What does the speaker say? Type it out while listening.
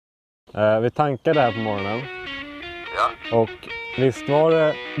Vi tankade här på morgonen. Ja. Och visst var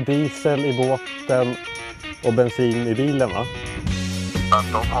det diesel i båten och bensin i bilen, va? Ja,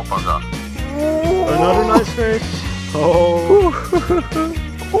 de hoppas jag. Another nice fish! Oh.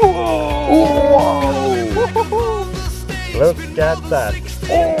 Look at that!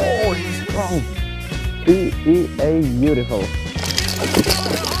 Oh, he's strong! Beautiful!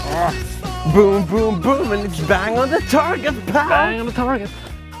 Boom, boom, boom, and it's bang on the target, pal! Bang on the target!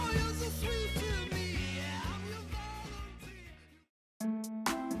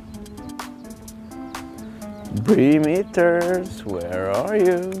 Brie meters, where are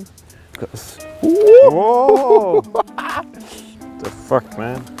you? Whoa! The fuck,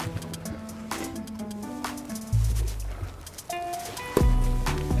 man?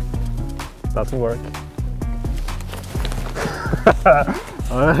 Doesn't work.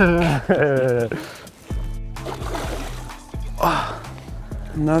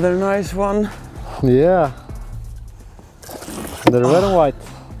 Another nice one. Yeah. The red and white.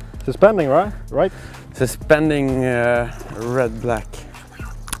 Suspending, right? Right? Suspending red black.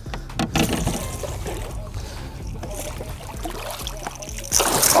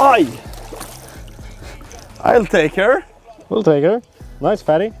 Oi! I'll take her. We'll take her. Nice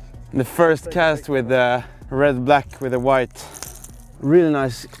fatty. The first cast with the red black with the white. Really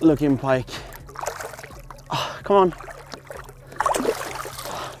nice looking pike. Oh, come on.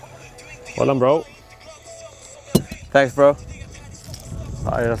 Well done, bro. Thanks, bro.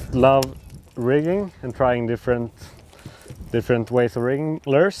 I just love rigging and trying different ways of rigging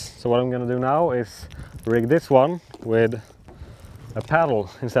lures. So what I'm gonna do now is rig this one with a paddle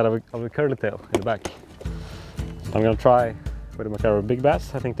instead of a curly tail in the back. I'm gonna try with a mackerel big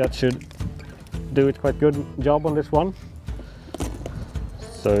bass. I think that should do it quite good job on this one.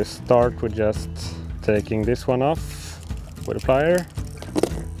 So start with just taking this one off with a plier,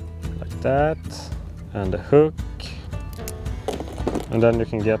 like that, and a hook. And then you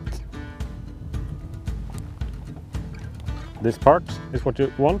can get this part is what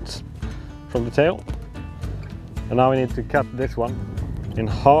you want from the tail. And now we need to cut this one in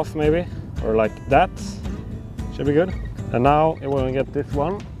half maybe, or like that. Should be good. And now I want to get this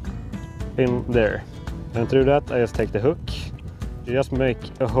one in there. And through that I just take the hook. You just make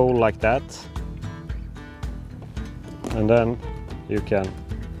a hole like that. And then you can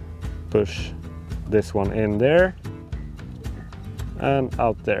push this one in there and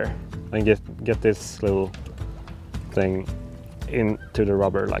out there and get this little thing into the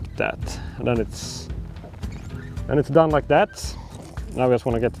rubber like that. And then it's done like that. Now we just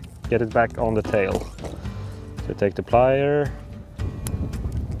want to get it back on the tail. So take the plier,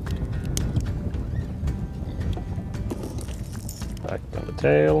 back on the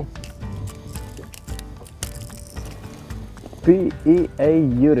tail.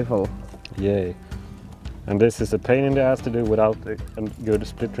 Beautiful. Yay. And this is a pain in the ass to do without a good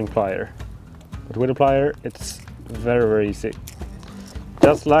split ring plier. But with a plier it's very, very easy.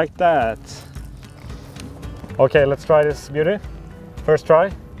 Just like that. Okay, let's try this beauty. First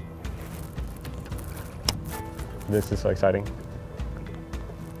try. This is so exciting.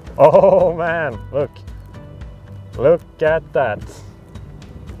 Oh man, look. Look at that.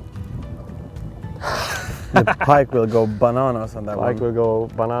 The pike will go bananas on that one. Pike will go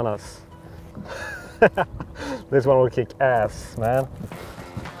bananas. This one will kick ass, man.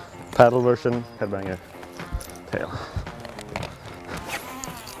 Paddle version, Headbanger Tail.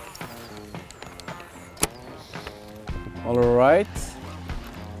 All right.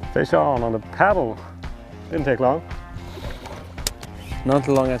 Fish on the paddle. Didn't take long. Not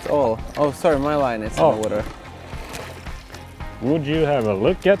long at all. Oh, sorry, my line is in the water. Would you have a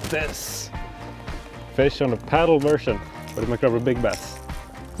look at this? Fish on the paddle version with a mackerel big bass.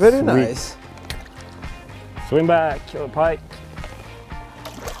 Very Sweet. nice. Swim back, kill a pike.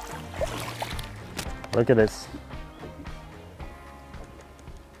 Look at this.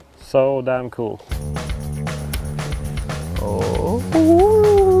 So damn cool. Oh.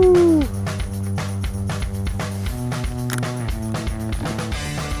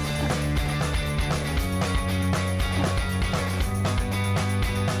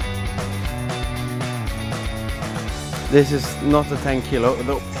 This is not a 10 kilo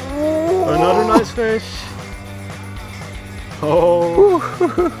though. Another nice fish. Oh.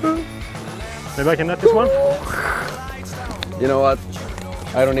 Maybe I can net this one? You know what?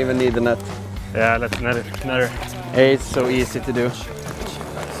 I don't even need the net. Yeah, let's net it. Net her. It's so easy to do.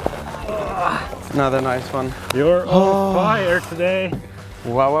 Another nice one. You're on fire today.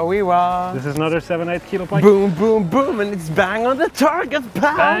 Wow, wow, wee, wow. This is another 7-8 kilo pike. Boom, boom, boom, and it's bang on the target,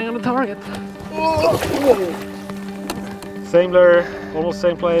 pal. Bang on the target. Same lure, almost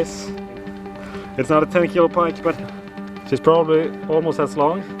same place. It's not a 10 kilo pike, but she's probably almost as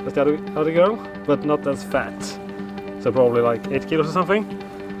long as the other girl, but not as fat. So probably like 8 kilos or something.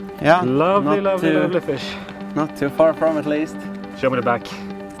 Yeah. Lovely fish. Not too far from at least. Show me the back.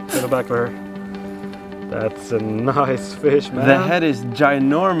 Show the back of her. That's a nice fish, man. The head is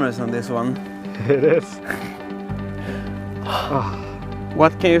ginormous on this one. It is.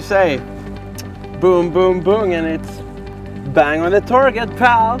 What can you say? Boom, boom, boom, and it's bang on the target,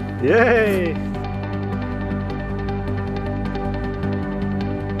 pal. Yay!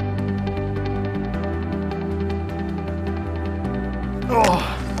 Oh,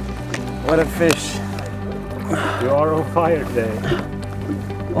 what a fish. You are on fire today.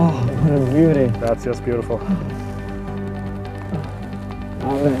 Oh, what a beauty. That's just beautiful.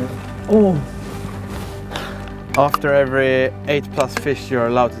 Oh. After every 8+ fish, you're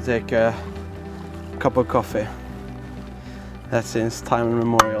allowed to take a cup of coffee. That's since time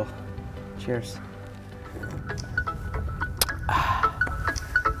immemorial. Cheers.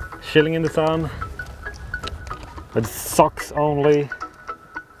 Chilling in the sun. With socks only.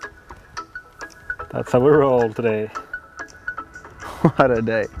 That's how we roll today. What a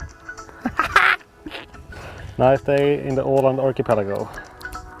day. Nice day in the Åland archipelago.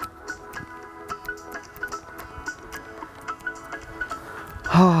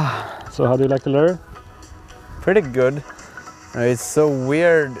 So how do you like the lure? Pretty good. It's so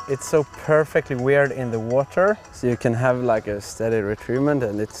weird, it's so perfectly weird in the water. So you can have like a steady retrievement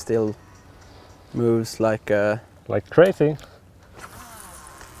and it still moves like a... Like crazy.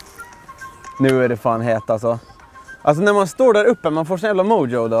 Nu är det fan het alltså. Alltså när man står där uppe, man får sån jävla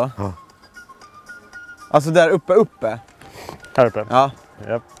mojo då. Ja. Alltså där uppe. Här uppe? Ja.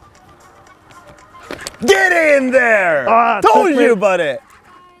 Yep. Get in there! Told you buddy!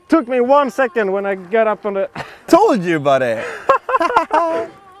 Took me 1 second when I got up on the... Told you buddy!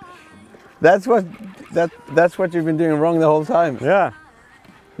 That's what you've been doing wrong the whole time. Yeah.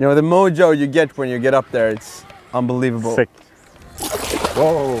 You know, the mojo you get when you get up there, it's unbelievable. Sick.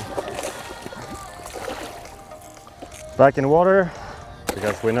 Whoa. Back in the water,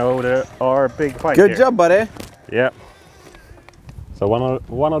 because we know there are big pike Good here. job, buddy. Yeah. So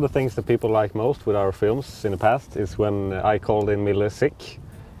one of the things that people like most with our films in the past is when I called in Mille sick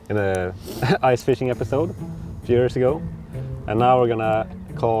in a ice fishing episode a few years ago. And now we're gonna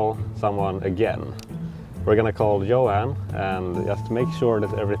call someone again. We're gonna call Johan and just make sure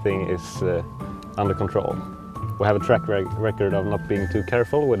that everything is under control. We have a track record of not being too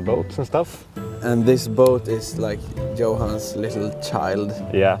careful with boats and stuff. And this boat is like Johan's little child.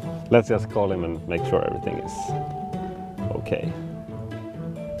 Yeah, let's just call him and make sure everything is okay.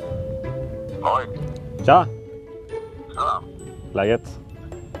 Oj, Tja! tja. Läget?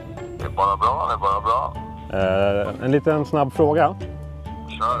 Det är bara bra, det är bara bra. En liten snabb fråga.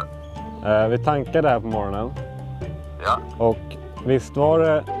 Kör. Vi tankade här på morgonen. Ja. Och visst var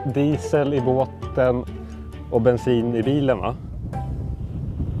det diesel i båten och bensin i bilen, va?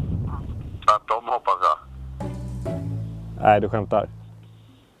 Tvärtom hoppas jag. Nej, du skämtar.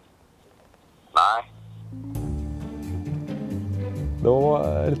 Nej. Då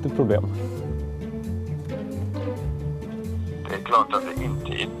är det lite problem. Det är klart att det inte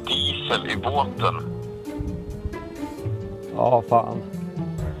är diesel i båten. Ja, fan.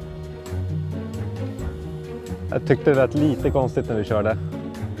 Jag tyckte det lät lite konstigt när vi körde.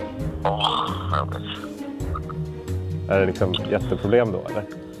 Jag vet. Är det liksom jätteproblem då, eller?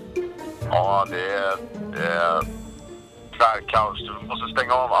 Ja, det är tvärkaos. Du måste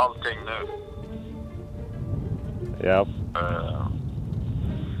stänga av allting nu. Ja.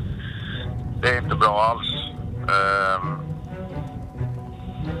 Det är inte bra alls.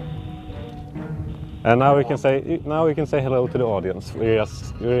 And now we can say hello to the audience.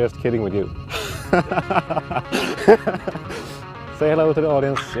 We're just kidding with you. Say hello to the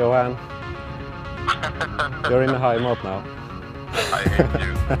audience, Johan. You're in the HAJMAT now. I hate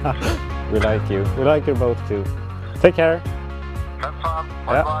you. We like you. We like your boat too. Take care. Have fun.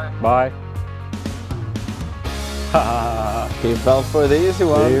 Bye Yeah. bye. Bye. He fell for the easy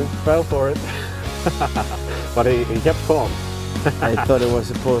one. He fell for it. But he kept calm. I thought it was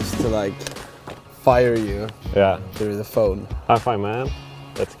supposed to like fire you Yeah. through the phone. I'm fine, man.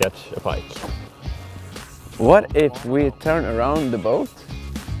 Let's catch a pike. What if we turn around the boat?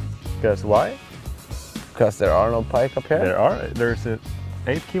 Because why? Because there are no pike up here? There's a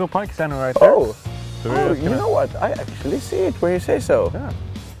 8 kilo pike standing right there. Oh! So we're just You gonna- know what? I actually see it when you say so. Yeah.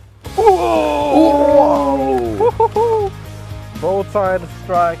 Whoa! Woo-hoo-hoo. Both sides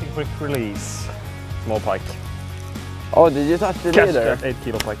strike and quick release. Small pike. Oh, did you touch the Catch leader? that 8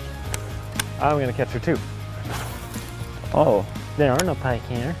 kilo pike. I'm gonna catch her too. Oh. There are no pike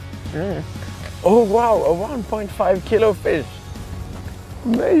here. Oh wow, a 1.5 kilo fish.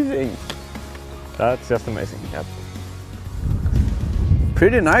 Amazing. That's just amazing. Yep.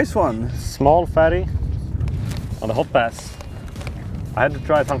 Pretty nice one. Small fatty on the hot bass. I had to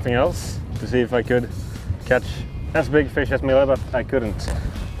try something else to see if I could catch as big fish as Mille, but I couldn't.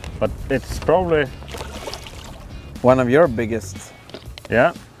 But it's probably one of your biggest,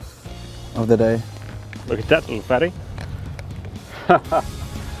 yeah, of the day. Look at that little fatty.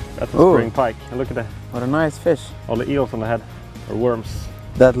 That's a spring pike. And look at that. What a nice fish. All the eels on the head, or worms.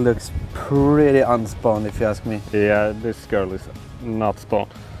 That looks pretty unspawned if you ask me. Yeah, this girl is not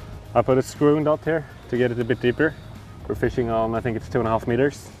spawned. I put a screwing dot here to get it a bit deeper. We're fishing on, I think it's 2.5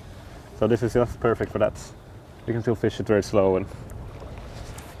 meters. So this is just perfect for that. You can still fish it very slow,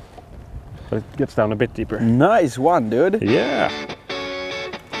 but it gets down a bit deeper. Nice one, dude. Yeah.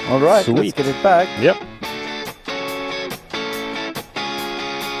 All right, Sweet. let's get it back. Yep.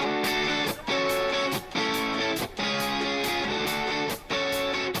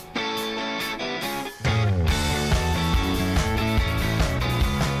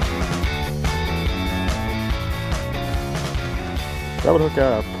 Double hook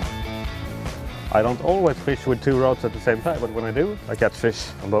up. I don't always fish with 2 rods at the same time, but when I do, I catch fish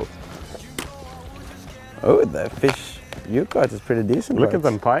on both. Oh, the fish you got is pretty decent. Look at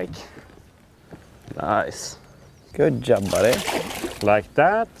them pike. Nice. Good job, buddy. Like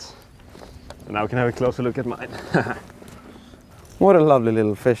that. And now we can have a closer look at mine. What a lovely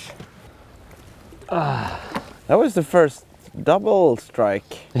little fish. That was the first double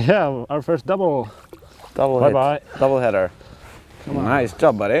strike. Yeah, our first double. Double Bye hit. bye. Double header. Nice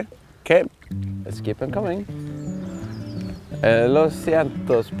job, buddy. Okay, let's keep on coming. Lo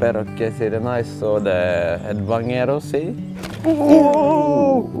siento, spero che siete nice so the Headbanger Tail.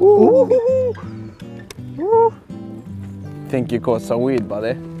 Think you caught some weed,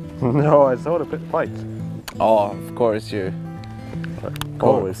 buddy? No, I saw the pike. Oh, of course you. Of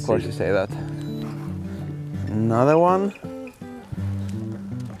course you say that. Another one.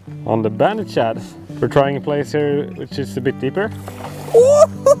 On the bandit shad, we're trying a place here which is a bit deeper.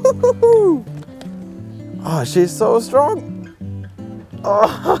 Oh, she's so strong.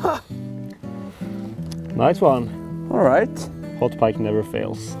 Oh. Nice one. All right. Hot pike never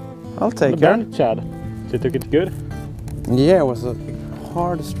fails. I'll take The her. bandit shad. She took it good. Yeah, it was a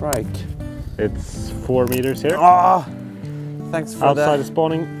hard strike. It's 4 meters here. Ah, thanks for Outside that. the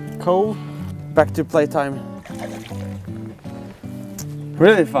spawning cove. Back to playtime.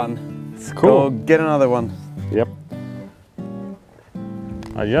 Really fun. Let's Cool. go get another one. Yep.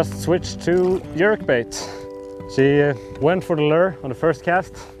 I just switched to jerkbait. She went for the lure on the first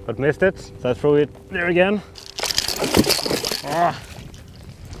cast, but missed it. So I threw it there again. Ah.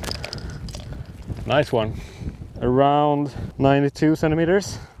 Nice one. Around 92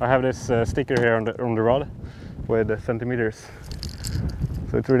 centimeters. I have this sticker here on the rod with the centimeters.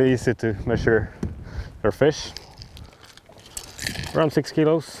 So it's really easy to measure your fish. Around 6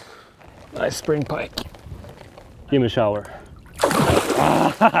 kilos. Nice spring pike. Give me a shower.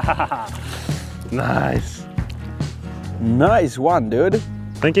 Nice. Nice one, dude.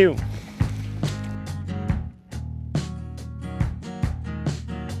 Thank you.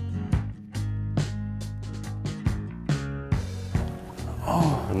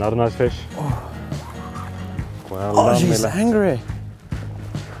 Oh, another nice fish. Well Oh, done, she's Mille. angry.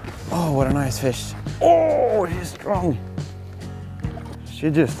 Oh, what a nice fish. Oh, she's strong. She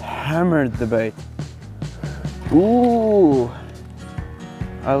just hammered the bait. Ooh.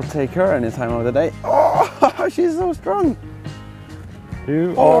 I'll take her any time of the day. Oh, she's so strong.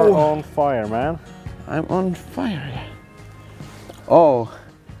 You are on fire, man. I'm on fire. Yeah. Oh.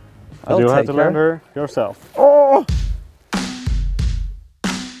 I'll You take have to land her yourself. Oh.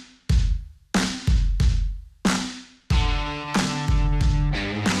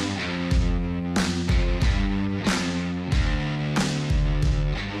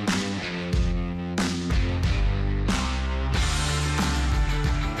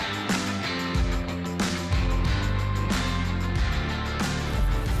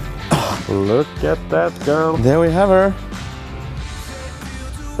 Look at that girl. There we have her.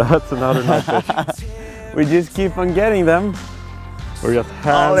 That's another nice fish. We just keep on getting them. We're just Oh,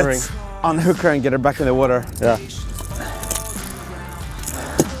 hammering. let's unhook her and get her back in the water. Yeah.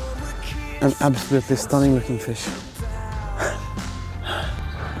 An absolutely stunning looking fish.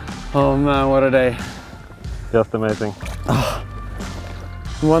 Oh man, what a day. Just amazing.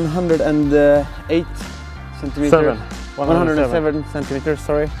 108 centimeters. 107 centimeters,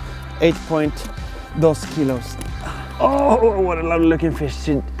 sorry. 8.2 kilos. Oh, what a lovely looking fish.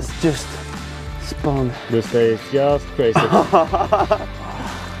 She's just spawn. This day is just crazy.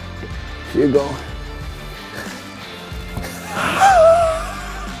 Here you go.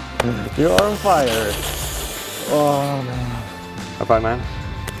 You're on fire. Oh man. High five, man.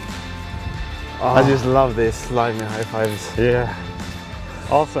 Oh. I just love these slimy high fives. Yeah.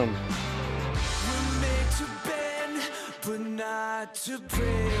 Awesome. We're made to bend, but not to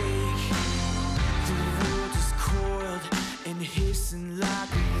break. The world is coiled and hissing like a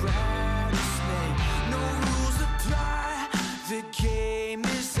rattlesnake. No rules apply, the game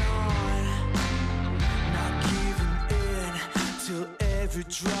is on. Not giving in till every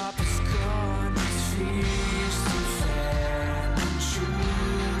drop is gone. It's feast to fan and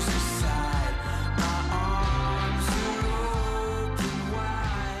choose a side. My arms are open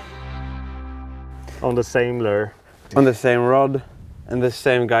wide. On the same lure. On the same rod and the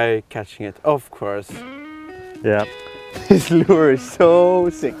same guy catching it, of course. Yeah. This lure is so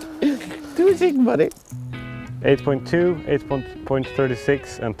sick. Too sick, buddy. 8.2,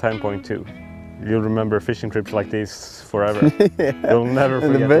 8.36 and 10.2. You'll remember fishing trips like these forever. Yeah. You'll never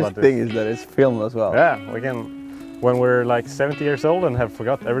And forget the about best this. thing is that it's filmed as well. Yeah, we can, when we're like 70 years old and have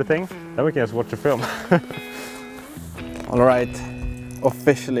forgot everything, then we can just watch the film. All right,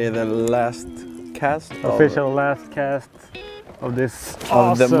 officially the last cast. Official last cast of this of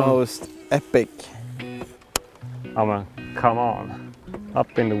awesome. the most epic. Oh man, come on.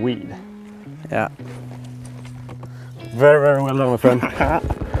 Up in the weed. Yeah. Very, very well done, my friend.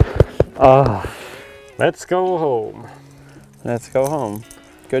 Let's go home. Let's go home.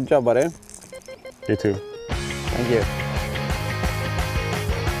 Good job, buddy. You too. Thank you.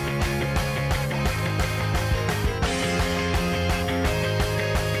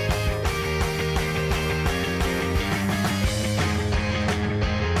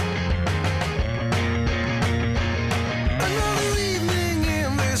 Another evening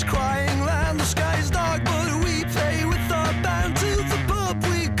in this crying land. The sky's dark, but we play with our band. To the pub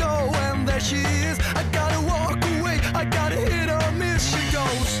we go, and there she is. I gotta walk away, I gotta hit or miss. She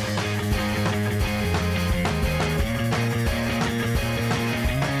goes.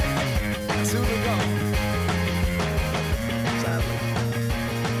 To the road. Sadly.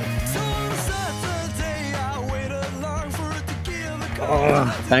 So on Saturday, I waited long for it to give a call.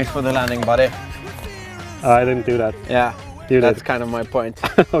 Thanks for the landing, buddy. I didn't do that. Yeah, You that's did. kind of my point.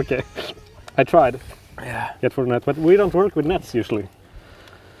 Okay. I tried. Yeah. Get for the net, but we don't work with nets usually.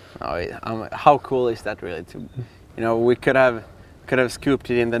 Oh, how cool is that really? To, you know, we could have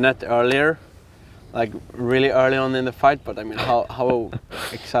scooped it in the net earlier, like really early on in the fight. But I mean, how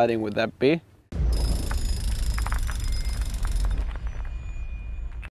exciting would that be?